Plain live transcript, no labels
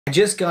I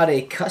just got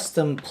a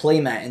custom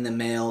playmat in the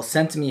mail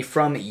sent to me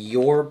from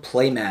Your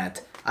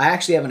Playmat. I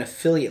actually have an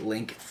affiliate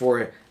link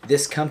for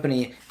this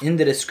company in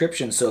the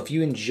description, so if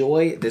you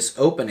enjoy this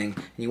opening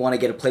and you want to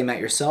get a playmat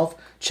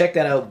yourself, check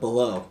that out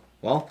below.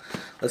 Well,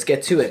 let's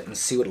get to it and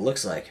see what it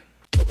looks like.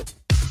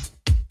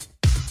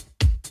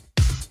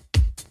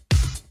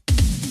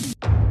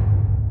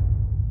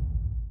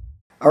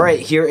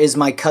 Alright, here is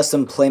my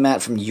custom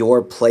playmat from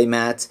Your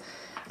Playmat.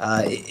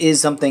 It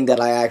is something that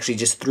I actually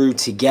just threw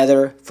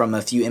together from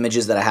a few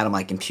images that I had on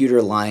my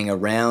computer lying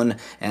around,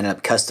 and ended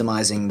up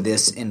customizing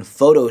this in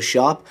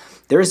Photoshop.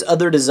 There's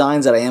other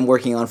designs that I am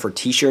working on for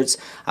t-shirts.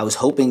 I was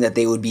hoping that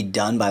they would be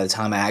done by the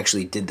time I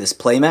actually did this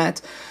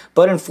playmat,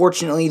 but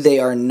unfortunately they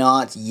are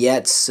not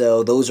yet,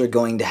 so those are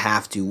going to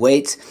have to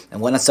wait. And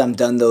once I'm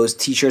done those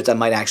t-shirts, I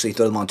might actually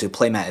throw them onto a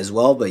playmat as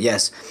well. But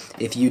yes,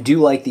 if you do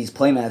like these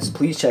playmats,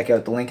 please check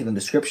out the link in the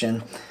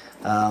description.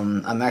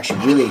 I'm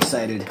actually really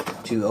excited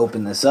to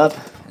open this up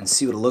and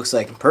see what it looks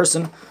like in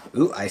person.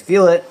 Ooh, I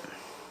feel it.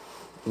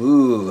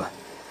 Ooh,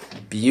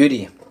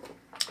 beauty.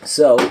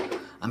 So,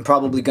 I'm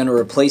probably going to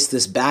replace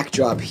this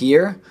backdrop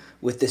here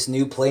with this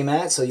new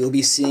playmat, so you'll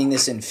be seeing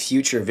this in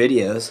future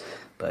videos.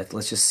 But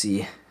let's just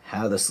see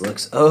how this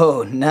looks.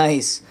 Oh,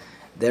 nice.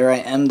 There I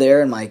am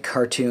there in my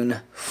cartoon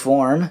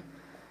form.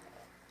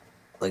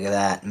 Look at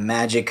that.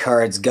 Magic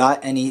cards.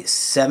 Got any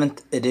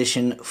 7th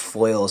edition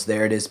foils.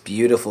 There it is.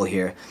 Beautiful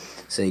here.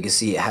 So you can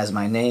see it has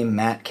my name,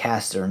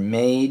 Mattcaster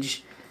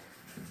Mage.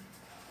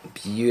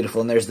 Beautiful.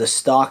 And there's the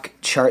stock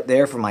chart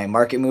there for my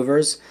market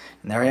movers.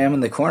 And there I am in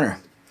the corner.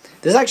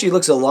 This actually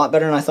looks a lot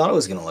better than I thought it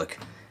was going to look.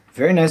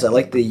 Very nice. I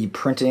like the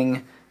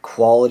printing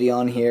quality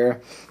on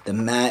here. The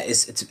mat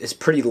is it's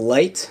pretty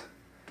light.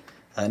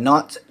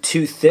 Not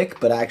too thick,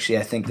 but actually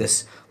I think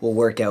this will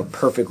work out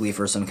perfectly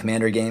for some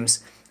Commander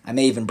games. I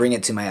may even bring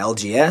it to my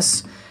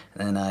LGS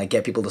and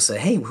get people to say,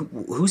 hey,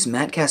 who's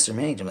Mattcaster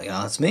Mage? I'm like,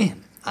 oh, it's me.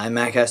 I'm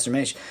Mattcaster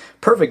Mage.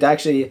 Perfect.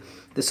 Actually,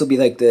 this will be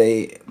like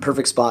the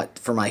perfect spot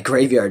for my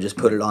graveyard. Just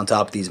put it on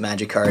top of these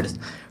magic cards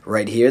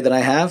right here that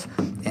I have.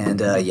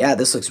 And yeah,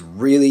 this looks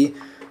really,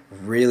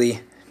 really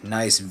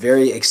nice.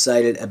 Very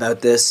excited about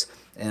this.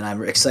 And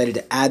I'm excited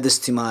to add this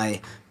to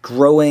my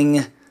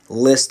growing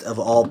list of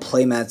all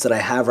playmats that I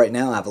have right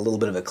now. I have a little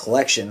bit of a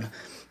collection.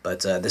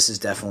 But this is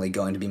definitely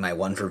going to be my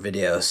one for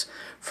videos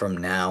from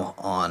now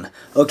on.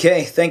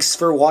 Okay, thanks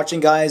for watching,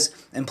 guys.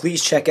 And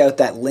please check out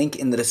that link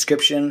in the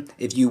description.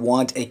 If you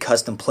want a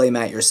custom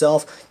playmat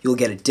yourself, you'll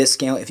get a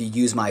discount if you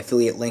use my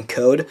affiliate link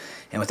code.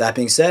 And with that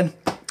being said,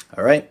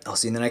 all right, I'll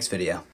see you in the next video.